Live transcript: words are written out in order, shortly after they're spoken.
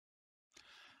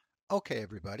Okay,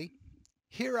 everybody,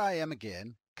 here I am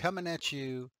again, coming at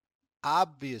you,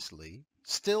 obviously,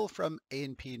 still from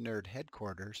A&P Nerd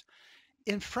headquarters,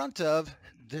 in front of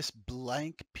this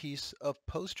blank piece of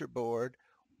poster board.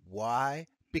 Why?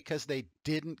 Because they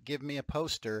didn't give me a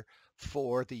poster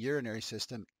for the urinary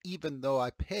system, even though I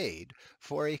paid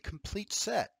for a complete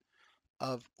set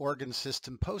of organ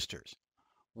system posters.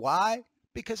 Why?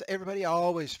 Because everybody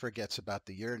always forgets about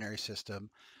the urinary system.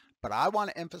 But I want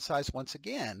to emphasize once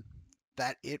again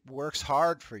that it works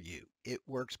hard for you. It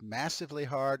works massively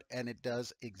hard, and it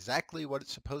does exactly what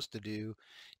it's supposed to do,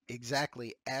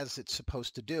 exactly as it's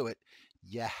supposed to do it.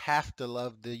 You have to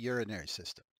love the urinary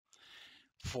system.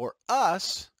 For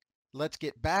us, let's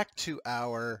get back to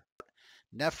our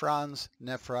nephrons,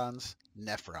 nephrons,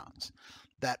 nephrons,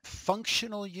 that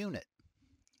functional unit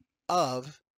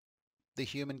of the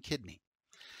human kidney.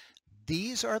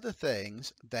 These are the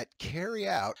things that carry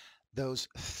out those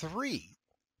three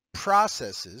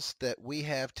processes that we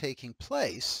have taking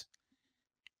place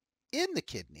in the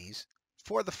kidneys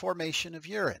for the formation of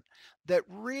urine that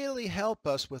really help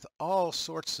us with all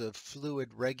sorts of fluid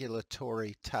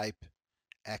regulatory type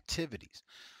activities.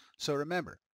 So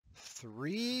remember,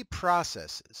 three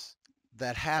processes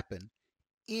that happen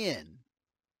in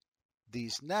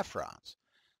these nephrons.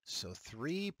 So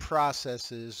three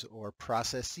processes, or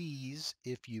processes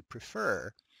if you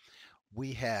prefer.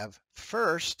 We have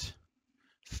first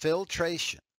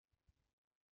filtration.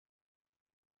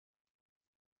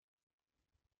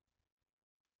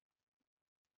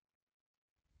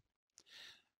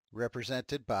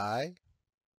 Represented by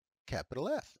capital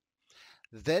F.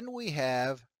 Then we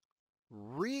have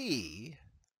reabsorption.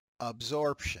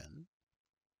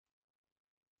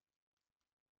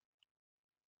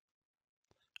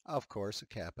 Of course, a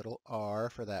capital R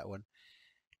for that one.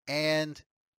 And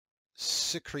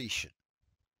secretion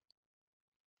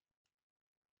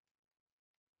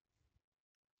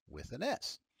with an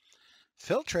S.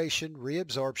 Filtration,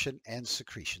 reabsorption, and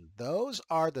secretion. Those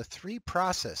are the three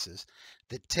processes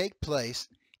that take place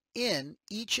in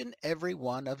each and every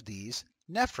one of these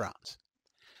nephrons.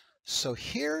 So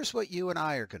here's what you and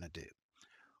I are going to do.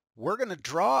 We're going to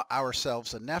draw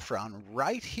ourselves a nephron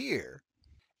right here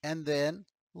and then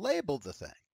label the thing.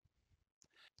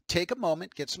 Take a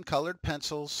moment, get some colored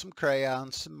pencils, some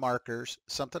crayons, some markers,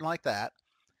 something like that,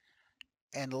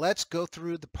 and let's go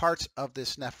through the parts of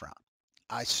this nephron.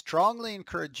 I strongly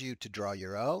encourage you to draw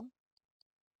your own.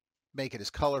 Make it as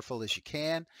colorful as you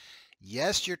can.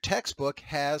 Yes, your textbook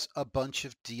has a bunch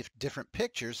of different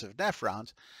pictures of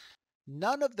nephrons.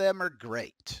 None of them are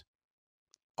great.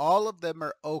 All of them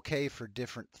are okay for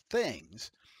different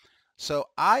things. So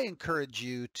I encourage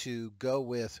you to go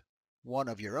with one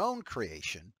of your own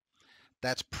creation.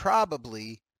 That's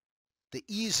probably the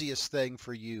easiest thing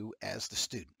for you as the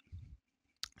student.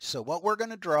 So what we're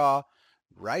going to draw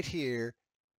right here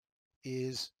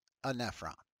is a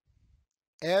nephron.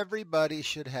 Everybody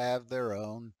should have their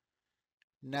own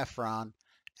nephron,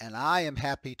 and I am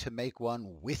happy to make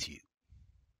one with you.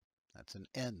 That's an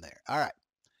N there. All right.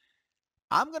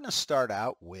 I'm going to start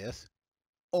out with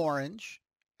orange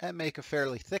and make a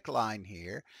fairly thick line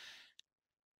here.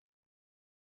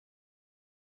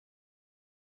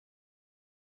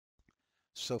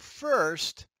 So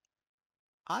first,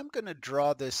 I'm going to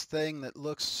draw this thing that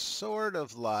looks sort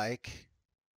of like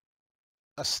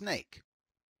a snake.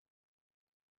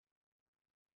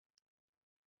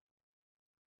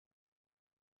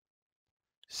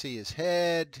 See his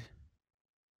head.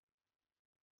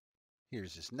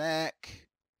 Here's his neck.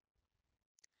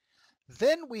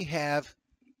 Then we have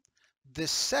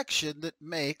this section that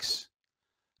makes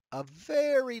a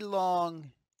very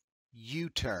long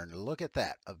U-turn. Look at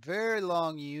that, a very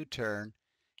long U-turn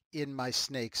in my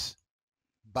snake's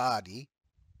body.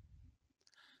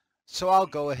 So I'll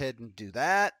go ahead and do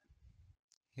that.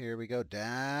 Here we go,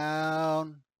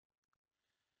 down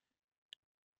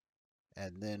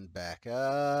and then back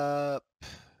up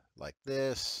like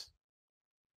this.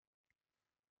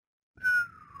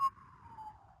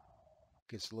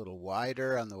 Gets a little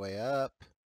wider on the way up.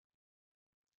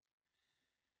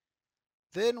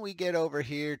 Then we get over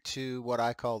here to what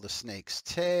I call the snake's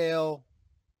tail.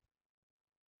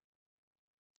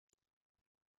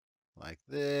 Like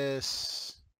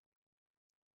this.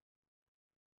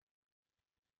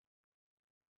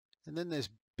 And then this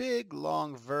big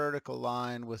long vertical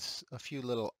line with a few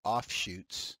little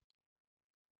offshoots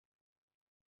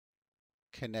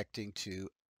connecting to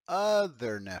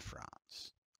other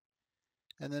nephrons.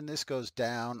 And then this goes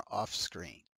down off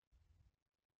screen.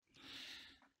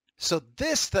 So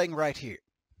this thing right here,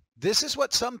 this is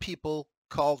what some people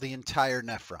call the entire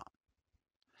nephron.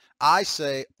 I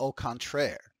say au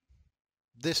contraire.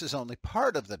 This is only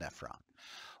part of the nephron.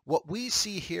 What we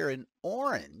see here in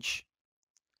orange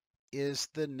is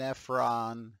the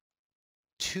nephron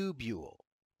tubule.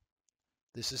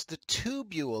 This is the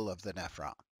tubule of the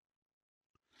nephron.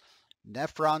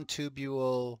 Nephron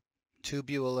tubule,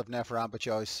 tubule of nephron, but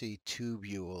you always see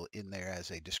tubule in there as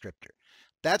a descriptor.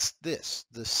 That's this,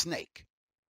 the snake.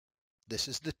 This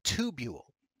is the tubule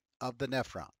of the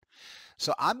nephron.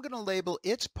 So I'm going to label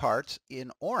its parts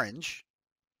in orange.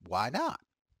 Why not?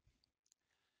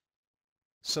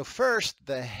 So first,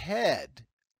 the head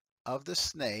of the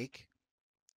snake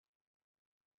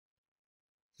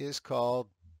is called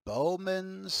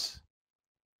Bowman's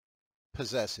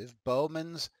possessive,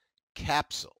 Bowman's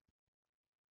capsule.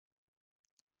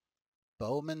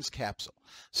 Bowman's capsule,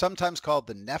 sometimes called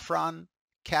the nephron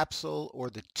capsule or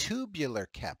the tubular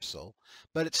capsule,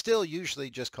 but it's still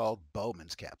usually just called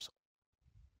Bowman's capsule.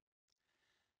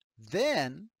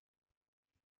 Then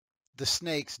the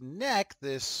snake's neck,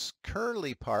 this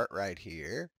curly part right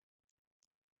here,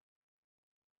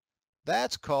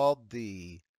 that's called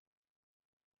the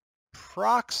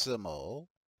proximal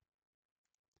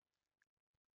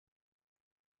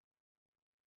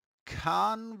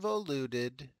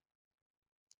convoluted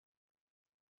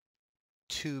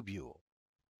tubule,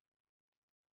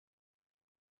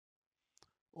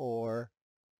 or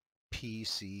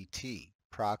PCT,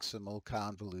 proximal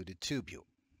convoluted tubule.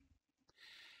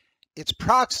 It's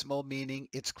proximal, meaning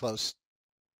it's close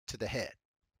to the head.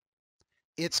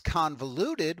 It's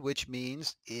convoluted, which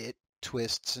means it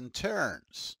twists and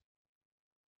turns.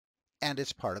 And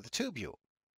it's part of the tubule,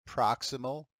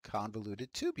 proximal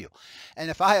convoluted tubule. And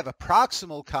if I have a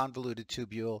proximal convoluted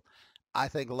tubule, I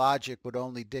think logic would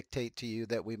only dictate to you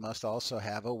that we must also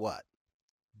have a what?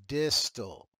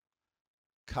 Distal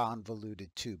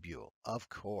convoluted tubule. Of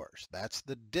course, that's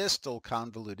the distal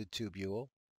convoluted tubule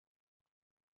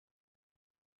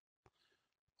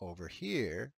over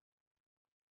here.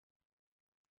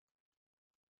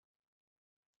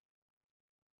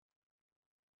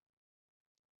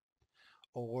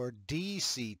 Or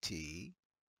DCT,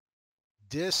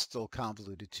 distal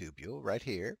convoluted tubule, right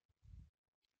here.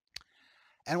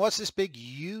 And what's this big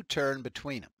U-turn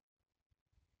between them?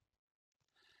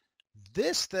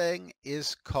 This thing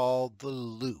is called the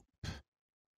loop.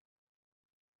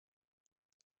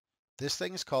 This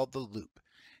thing is called the loop.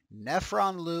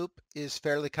 Nephron loop is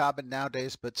fairly common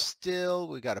nowadays, but still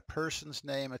we got a person's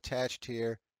name attached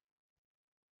here.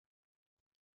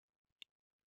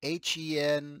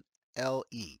 Henle. Henle.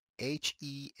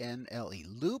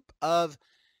 Loop of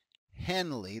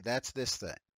Henle. That's this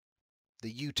thing. The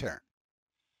U-turn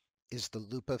is the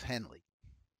loop of Henle.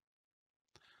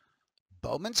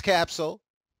 Bowman's capsule,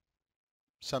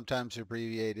 sometimes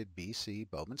abbreviated BC,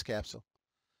 Bowman's capsule.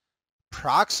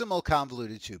 Proximal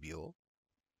convoluted tubule,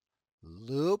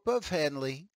 loop of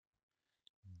Henle,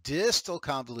 distal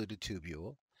convoluted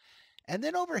tubule, and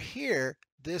then over here,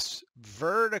 this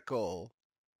vertical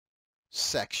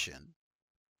section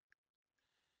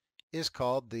is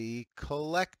called the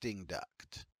collecting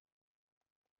duct.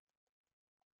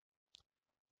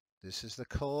 This is the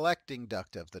collecting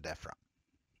duct of the nephron.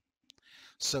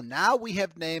 So now we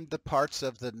have named the parts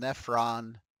of the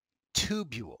nephron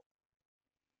tubule.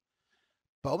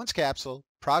 Bowman's capsule,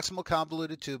 proximal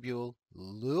convoluted tubule,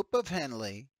 loop of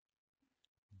Henle,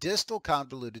 distal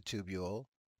convoluted tubule,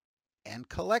 and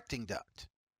collecting duct.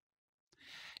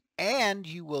 And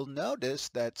you will notice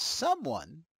that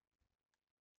someone,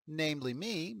 namely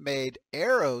me, made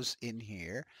arrows in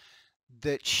here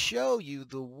that show you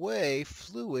the way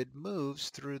fluid moves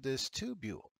through this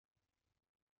tubule.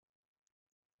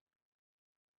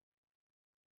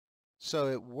 So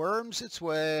it worms its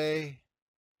way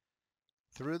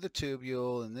through the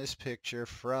tubule in this picture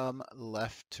from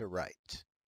left to right.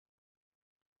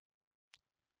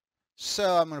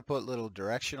 So I'm going to put little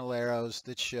directional arrows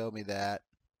that show me that,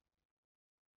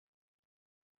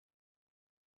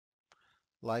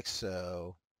 like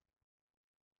so.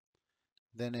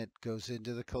 Then it goes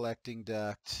into the collecting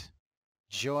duct,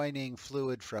 joining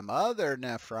fluid from other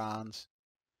nephrons,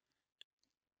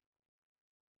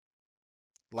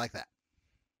 like that.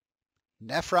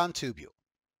 Nephron tubule,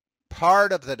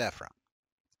 part of the nephron.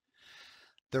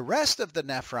 The rest of the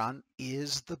nephron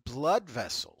is the blood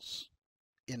vessels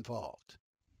involved.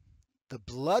 The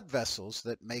blood vessels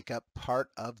that make up part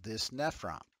of this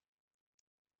nephron.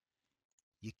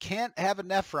 You can't have a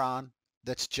nephron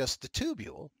that's just the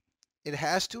tubule. It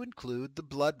has to include the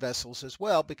blood vessels as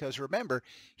well, because remember,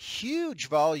 huge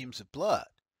volumes of blood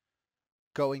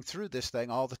going through this thing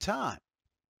all the time.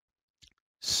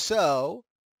 So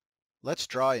let's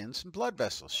draw in some blood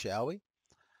vessels, shall we?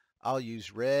 I'll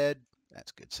use red.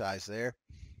 That's good size there.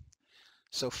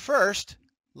 So first,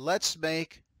 let's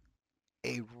make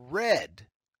a red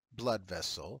blood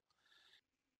vessel.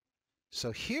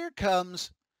 So here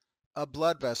comes a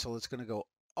blood vessel. It's going to go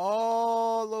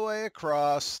all the way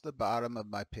across the bottom of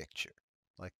my picture,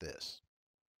 like this.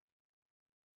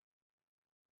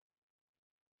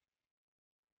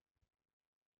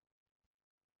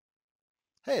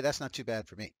 Hey, that's not too bad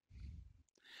for me.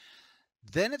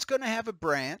 Then it's going to have a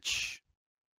branch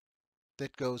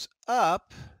that goes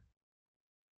up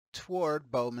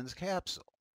toward Bowman's capsule.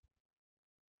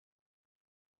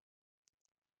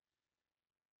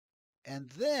 And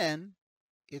then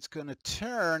it's going to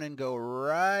turn and go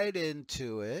right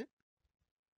into it,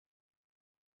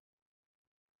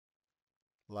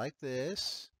 like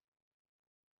this,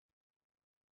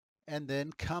 and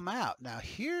then come out. Now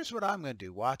here's what I'm going to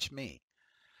do. Watch me.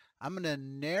 I'm going to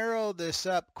narrow this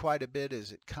up quite a bit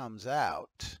as it comes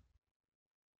out,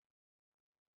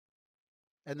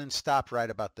 and then stop right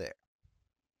about there.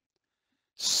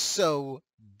 So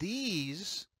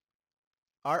these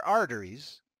are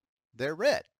arteries. They're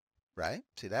red, right?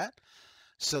 See that?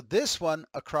 So this one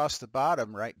across the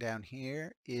bottom right down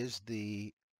here is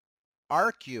the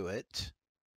arcuate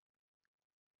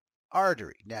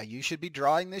artery. Now you should be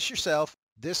drawing this yourself.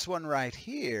 This one right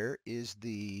here is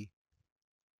the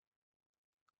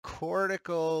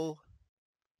cortical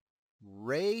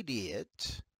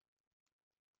radiate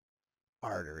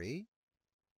artery.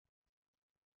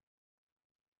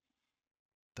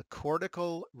 The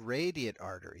cortical radiate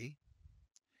artery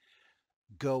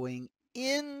going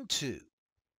into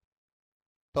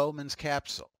Bowman's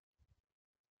capsule.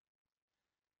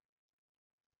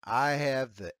 I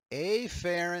have the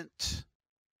afferent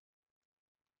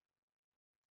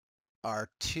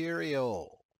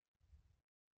arteriole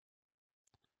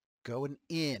going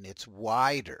in. It's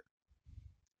wider.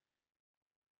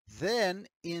 Then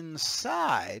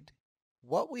inside,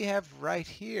 what we have right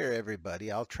here, everybody,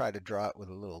 I'll try to draw it with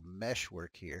a little mesh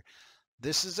work here.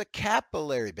 This is a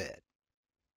capillary bed.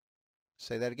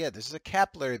 Say that again. This is a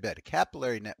capillary bed, a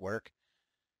capillary network.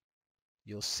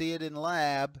 You'll see it in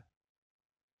lab,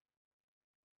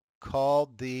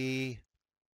 called the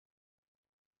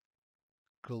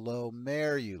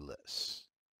glomerulus.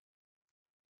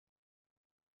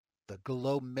 The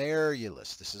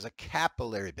glomerulus. This is a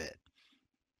capillary bed.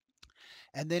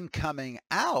 And then coming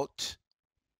out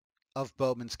of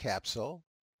Bowman's capsule,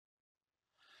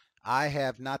 I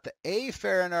have not the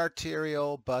afferent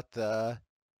arteriole, but the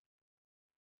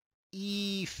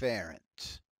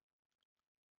efferent.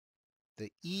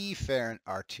 The efferent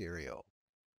arteriole.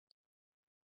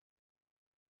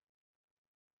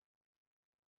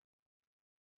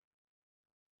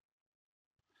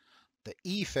 The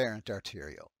efferent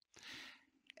arteriole.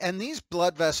 And these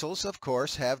blood vessels, of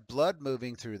course, have blood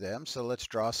moving through them. So let's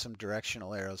draw some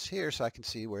directional arrows here so I can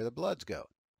see where the blood's going.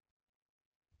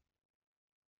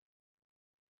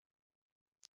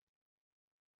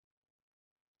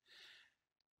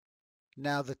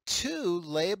 Now the two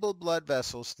labeled blood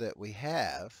vessels that we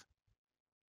have,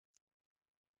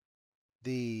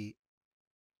 the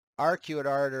arcuate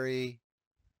artery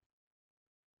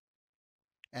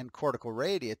and cortical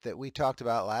radiate that we talked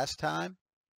about last time,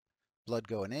 blood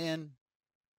going in,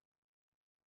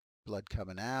 blood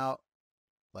coming out,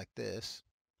 like this,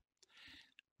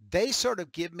 they sort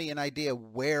of give me an idea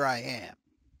where I am.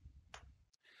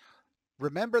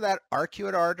 Remember that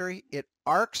arcuate artery? It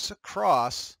arcs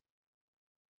across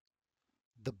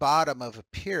the bottom of a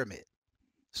pyramid.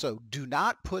 So do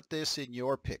not put this in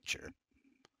your picture.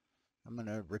 I'm going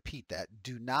to repeat that.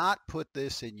 Do not put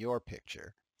this in your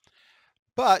picture.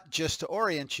 But just to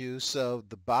orient you, so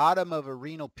the bottom of a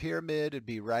renal pyramid would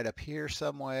be right up here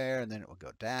somewhere, and then it would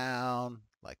go down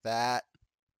like that.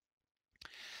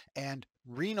 And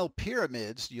renal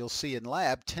pyramids, you'll see in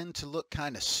lab, tend to look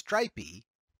kind of stripy,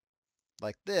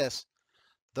 like this.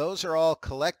 Those are all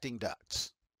collecting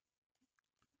ducts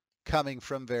coming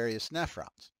from various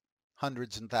nephrons,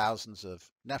 hundreds and thousands of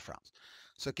nephrons.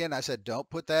 So again, I said, don't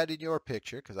put that in your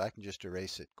picture because I can just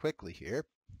erase it quickly here.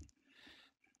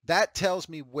 That tells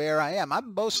me where I am.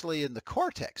 I'm mostly in the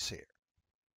cortex here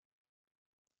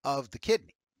of the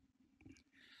kidney.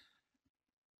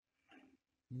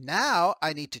 Now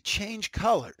I need to change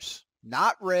colors.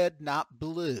 Not red, not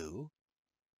blue.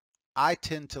 I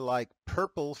tend to like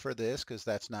purple for this because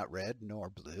that's not red nor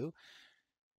blue.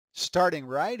 Starting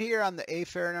right here on the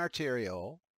afferent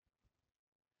arteriole,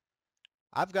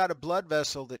 I've got a blood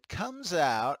vessel that comes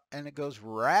out and it goes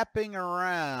wrapping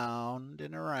around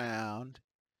and around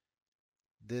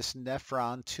this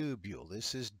nephron tubule.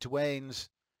 This is Dwayne's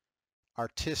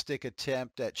artistic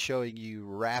attempt at showing you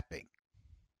wrapping.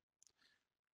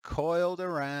 coiled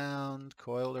around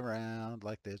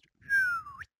like this.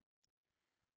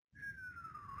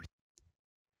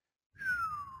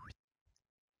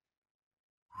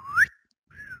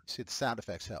 See, the sound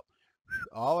effects help.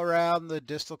 All around the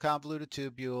distal convoluted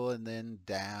tubule and then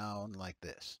down like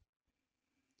this.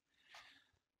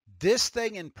 This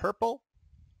thing in purple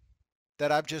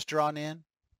that I've just drawn in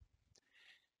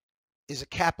is a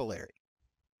capillary.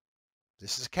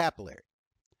 This is a capillary.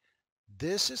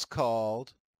 This is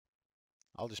called,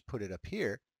 I'll just put it up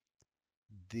here,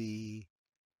 the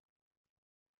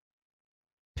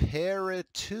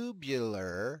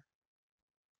peritubular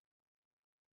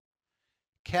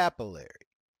capillary.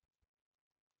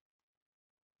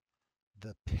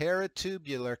 The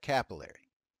peritubular capillary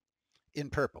in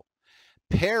purple.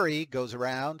 Peri goes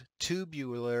around,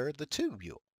 tubular, the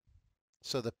tubule.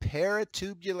 So the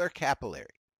peritubular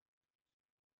capillary,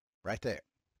 right there.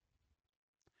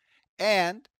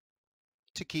 And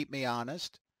to keep me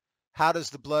honest, how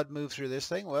does the blood move through this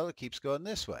thing? Well, it keeps going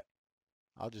this way.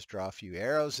 I'll just draw a few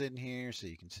arrows in here so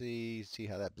you can see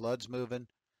how that blood's moving.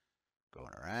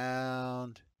 Going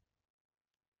around,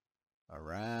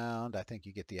 around. I think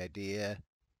you get the idea.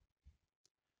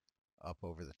 Up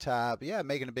over the top. Yeah,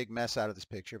 making a big mess out of this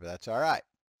picture, but that's all right.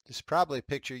 This is probably a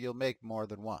picture you'll make more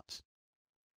than once,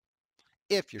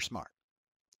 if you're smart.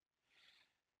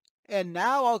 And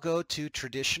now I'll go to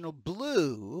traditional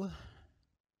blue.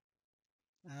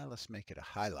 Let's make it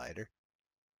a highlighter.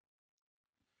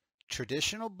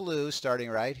 Traditional blue, starting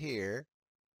right here,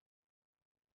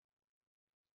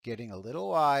 getting a little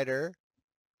wider,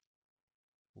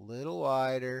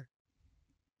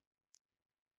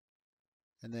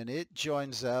 and then it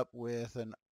joins up with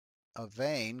a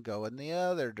vein going the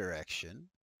other direction.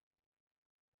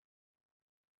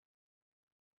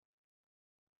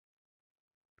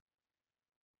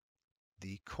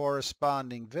 The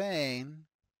corresponding vein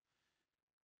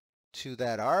to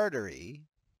that artery,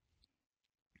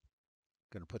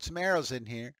 going to put some arrows in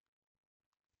here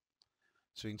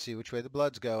so you can see which way the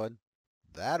blood's going.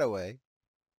 That away,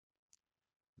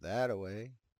 that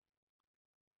away.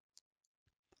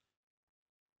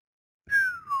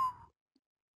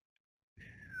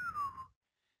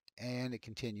 And it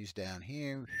continues down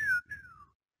here.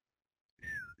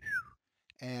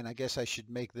 And I guess I should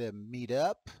make them meet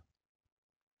up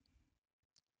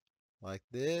like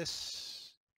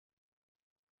this.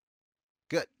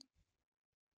 Good.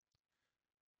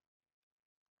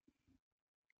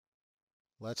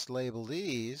 Let's label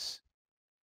these.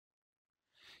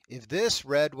 If this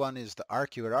red one is the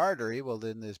arcuate artery, well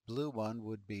then this blue one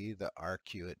would be the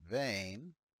arcuate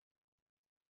vein.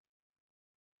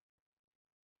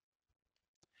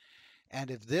 And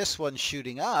if this one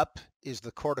shooting up is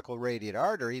the cortical radiate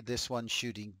artery, this one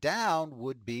shooting down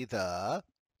would be the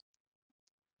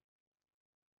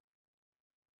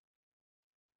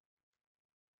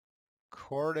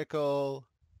cortical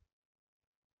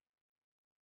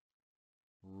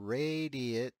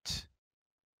radiate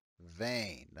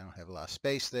vein. I don't have a lot of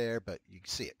space there, but you can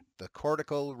see it. The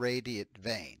cortical radiate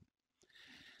vein.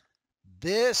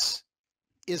 This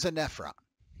is a nephron.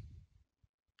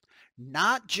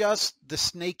 Not just the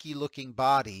snaky looking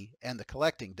body and the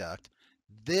collecting duct.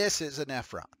 This is a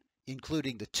nephron,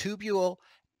 including the tubule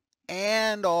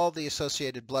and all the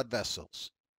associated blood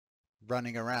vessels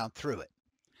running around through it.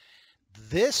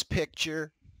 This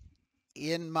picture,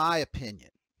 in my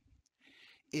opinion,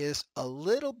 is a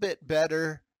little bit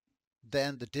better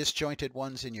than the disjointed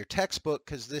ones in your textbook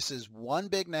because this is one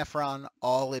big nephron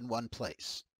all in one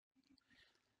place.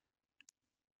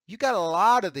 You got a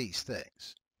lot of these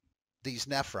things, these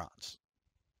nephrons.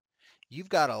 You've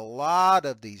got a lot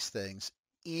of these things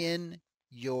in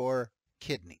your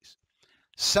kidneys.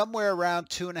 Somewhere around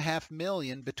 2.5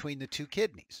 million between the two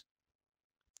kidneys.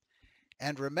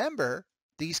 And remember,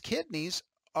 these kidneys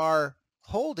are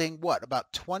holding what,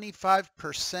 about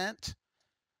 25%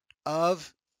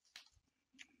 of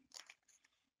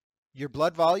your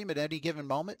blood volume at any given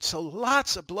moment. So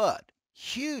lots of blood,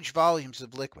 huge volumes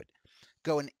of liquid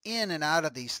going in and out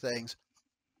of these things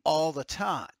all the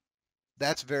time.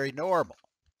 That's very normal.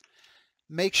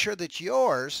 Make sure that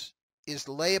yours is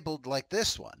labeled like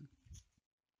this one.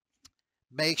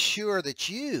 Make sure that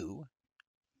you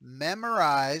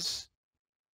memorize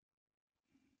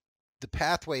the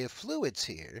pathway of fluids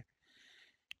here,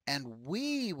 and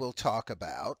we will talk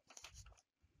about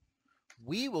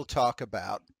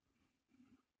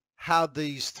how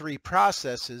these three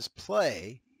processes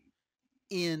play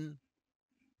in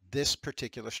this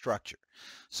particular structure.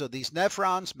 So these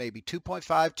nephrons may be 2.5,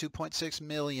 2.6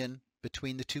 million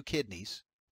between the two kidneys.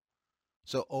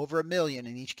 So over 1 million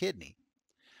in each kidney.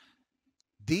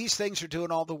 These things are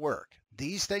doing all the work.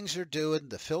 These things are doing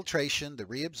the filtration, the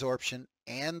reabsorption,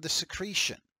 and the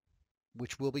secretion,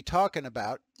 which we'll be talking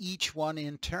about each one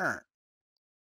in turn.